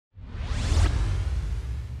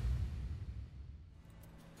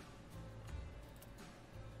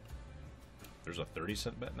There's a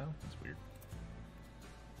 30-cent bet now? That's weird.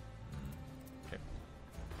 Okay.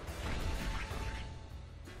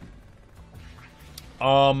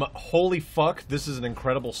 Holy fuck, this is an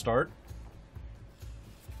incredible start.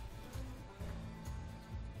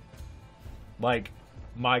 Like,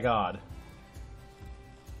 my god.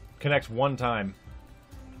 Connects one time.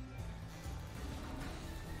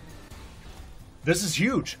 This is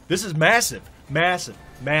huge. This is massive. Massive.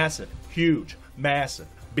 Massive. Huge. Massive.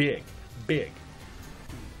 Big. Big.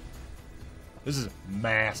 This is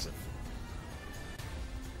massive.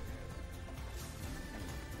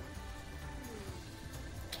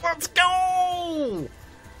 Let's go!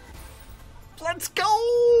 Let's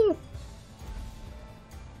go!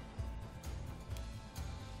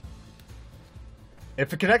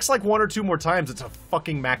 If it connects like 1 or 2 more times, it's a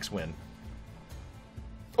fucking max win.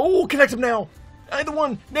 Oh, connect him now! Either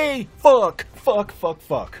one! Nay! Fuck! Fuck, fuck,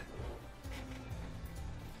 fuck.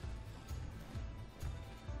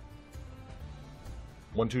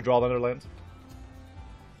 One, two, draw the Netherlands.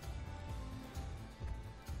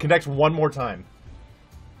 Connect one more time.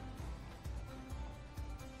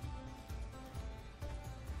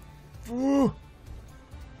 Ooh.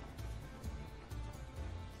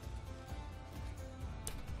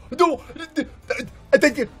 No! I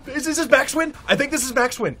think... Is this max win? I think this is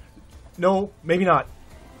max win. No, maybe not.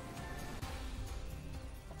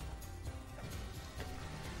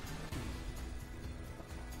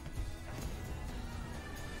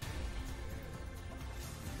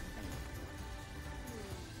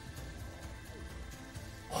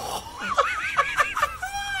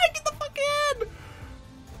 Get the fuck in!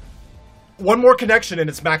 One more connection and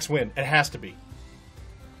it's max win. It has to be.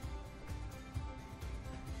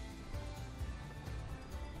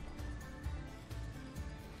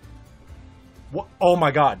 What? Oh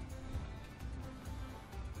my god.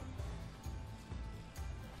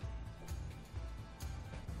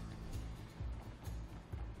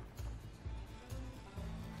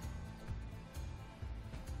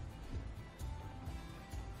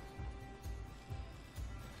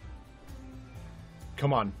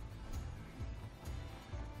 Come on.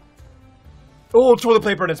 Oh, toilet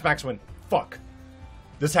paper and it's max win. Fuck.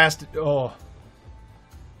 This has to... Oh.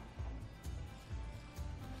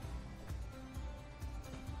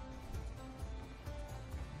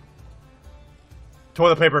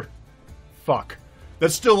 Toilet paper. Fuck.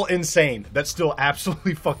 That's still insane. That's still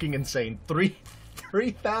absolutely fucking insane.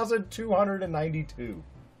 3,292.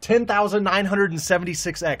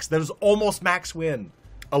 10,976x. That is almost max win.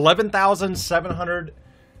 11,700.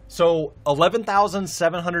 So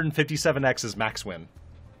 11,757x is max win.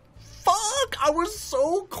 Fuck! I was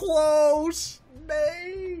so close.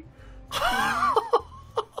 Nay.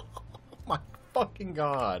 My fucking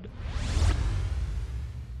god.